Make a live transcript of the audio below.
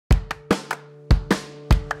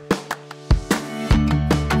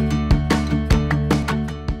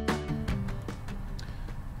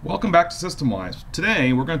Welcome back to Systemwize.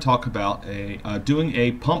 Today we're going to talk about doing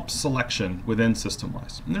a pump selection within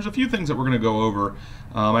Systemwize. And there's a few things that we're going to go over.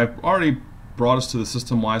 I've already brought us to the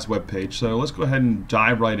Systemwize webpage, so let's go ahead and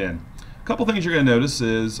dive right in. A couple things you're going to notice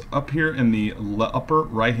is up here in the upper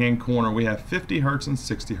right hand corner we have 50 Hertz and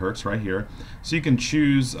 60 Hertz right here. So you can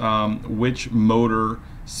choose which motor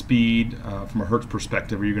speed from a Hertz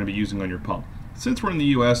perspective you're going to be using on your pump. Since we're in the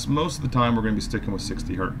US, most of the time we're going to be sticking with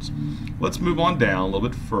 60 Hertz. Let's move on down a little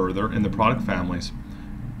bit further in the product families.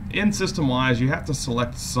 In Systemwize, you have to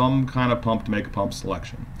select some kind of pump to make a pump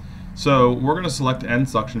selection. So we're going to select end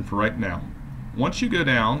suction for right now. Once you go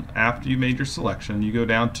down, after you made your selection, you go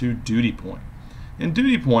down to duty point. In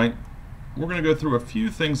duty point, we're going to go through a few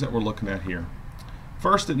things that we're looking at here.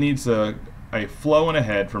 First, it needs a flow and a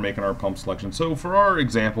head for making our pump selection. So for our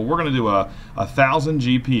example, we're going to do a 1000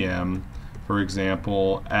 GPM, for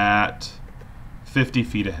example, at 50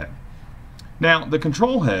 feet ahead. Now, the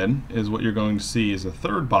control head is what you're going to see is a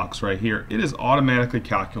third box right here. It is automatically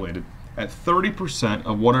calculated at 30%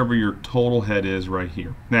 of whatever your total head is right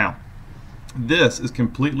here. Now, this is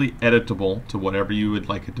completely editable to whatever you would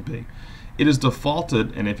like it to be. It is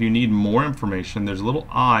defaulted, and if you need more information, there's a little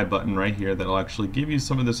I button right here that will actually give you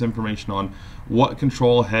some of this information on what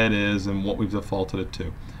control head is and what we've defaulted it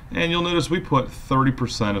to. And you'll notice we put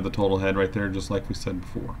 30% of the total head right there, just like we said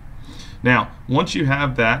before. Now, once you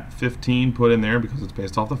have that 15 put in there, because it's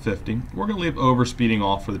based off the 50, we're going to leave overspeeding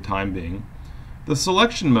off for the time being. The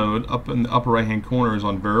selection mode up in the upper right hand corner is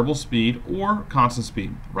on variable speed or constant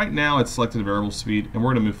speed. Right now it's selected to variable speed, and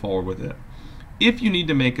we're going to move forward with it. If you need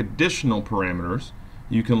to make additional parameters,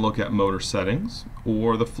 you can look at motor settings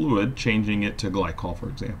or the fluid, changing it to glycol, for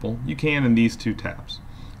example. You can in these two tabs.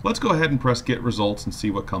 Let's go ahead and press get results and see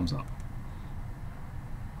what comes up.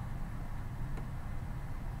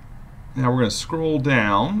 Now we're going to scroll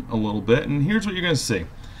down a little bit, and here's what you're going to see.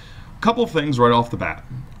 A couple things right off the bat.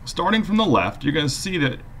 Starting from the left, you're going to see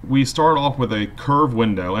that we start off with a curve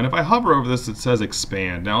window, and if I hover over this, it says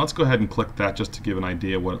expand. Now let's go ahead and click that just to give an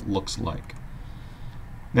idea what it looks like.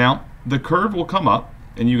 Now the curve will come up,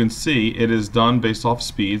 and you can see it is done based off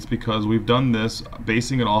speeds because we've done this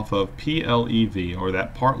basing it off of PLEV, or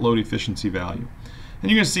that part load efficiency value.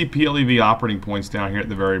 And you're going to see PLEV operating points down here at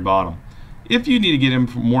the very bottom. If you need to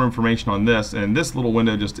get more information on this, and this little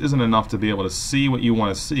window just isn't enough to be able to see what you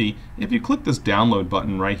want to see, if you click this download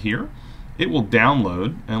button right here, it will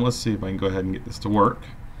download, and let's see if I can go ahead and get this to work.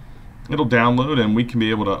 It'll download, and we can be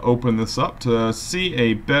able to open this up to see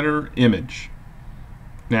a better image.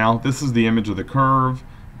 Now, this is the image of the curve.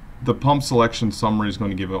 The pump selection summary is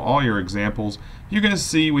going to give you all your examples. You're going to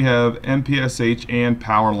see we have MPSH and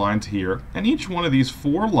power lines here, and each one of these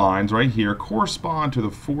 4 lines right here correspond to the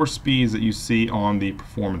 4 speeds that you see on the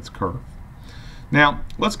performance curve. Now,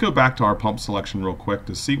 let's go back to our pump selection real quick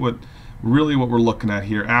to see what we're looking at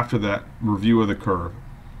here after that review of the curve.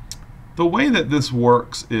 The way that this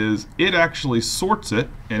works is it actually sorts it,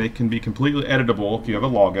 and it can be completely editable if you have a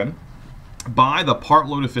login, by the part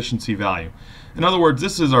load efficiency value. In other words,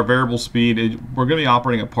 this is our variable speed. We're going to be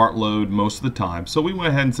operating at part load most of the time. So we went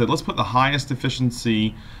ahead and said, let's put the highest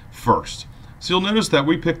efficiency first. So you'll notice that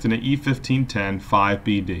we picked an E1510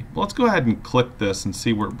 5BD. Well, let's go ahead and click this and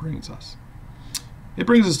see where it brings us. It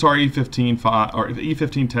brings us to our E1510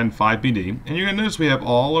 5BD, and you're going to notice we have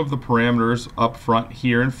all of the parameters up front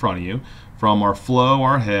here in front of you, from our flow,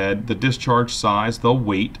 our head, the discharge size, the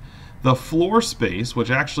weight, the floor space, which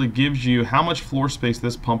actually gives you how much floor space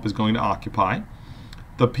this pump is going to occupy,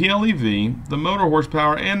 the PLEV, the motor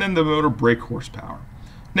horsepower, and then the motor brake horsepower.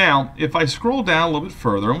 Now, if I scroll down a little bit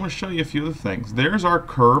further, I'm going to show you a few of the things. There's our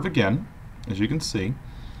curve again, as you can see.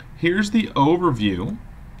 Here's the overview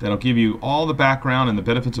that'll give you all the background and the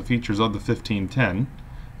benefits and features of the 1510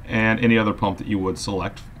 and any other pump that you would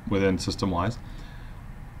select within Systemwize.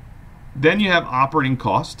 Then you have operating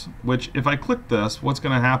cost, which if I click this, what's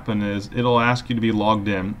going to happen is it'll ask you to be logged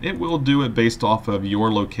in. It will do it based off of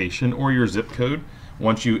your location or your zip code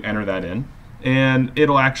once you enter that in. And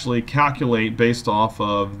it'll actually calculate based off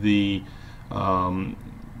of the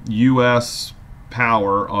US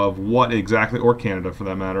power of what exactly, or Canada for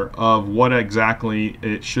that matter, of what exactly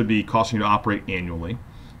it should be costing you to operate annually.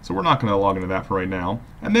 So we're not going to log into that for right now.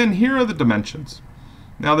 And then here are the dimensions.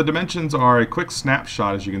 Now the dimensions are a quick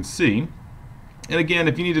snapshot, as you can see. And again,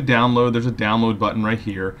 if you need to download, there's a download button right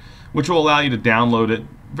here, which will allow you to download it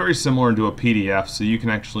very similar into a PDF, so you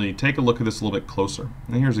can actually take a look at this a little bit closer.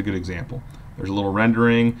 And here's a good example. There's a little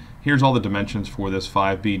rendering. Here's all the dimensions for this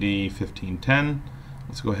 5BD 1510.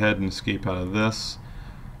 Let's go ahead and escape out of this.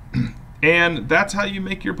 And that's how you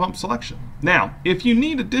make your pump selection. Now, if you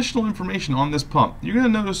need additional information on this pump, you're going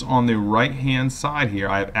to notice on the right-hand side here,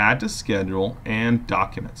 I have Add to Schedule and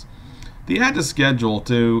Documents. The Add to Schedule,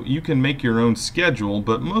 you can make your own schedule,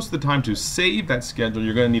 but most of the time to save that schedule,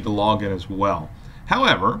 you're going to need to log in as well.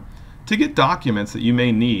 However, to get documents that you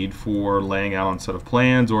may need for laying out on a set of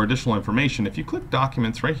plans or additional information, if you click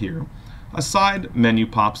Documents right here, a side menu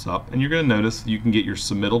pops up, and you're going to notice you can get your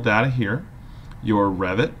submittal data here, your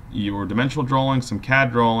Revit, your dimensional drawings, some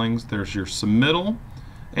CAD drawings, there's your submittal,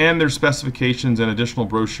 and there's specifications and additional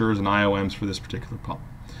brochures and IOMs for this particular pump.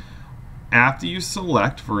 After you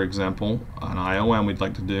select, for example, an IOM we'd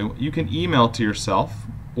like to do, you can email it to yourself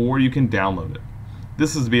or you can download it.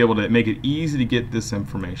 This is to be able to make it easy to get this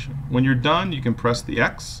information. When you're done, you can press the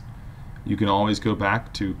X. You can always go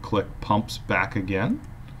back to click Pumps Back again.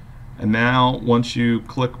 And now, once you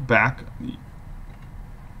click back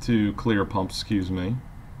to clear pumps,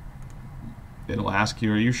 it'll ask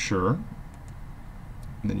you, are you sure?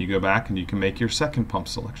 And then you go back and you can make your second pump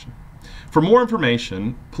selection. For more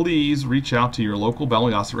information, please reach out to your local Bell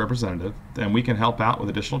 & Gossett representative and we can help out with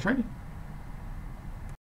additional training.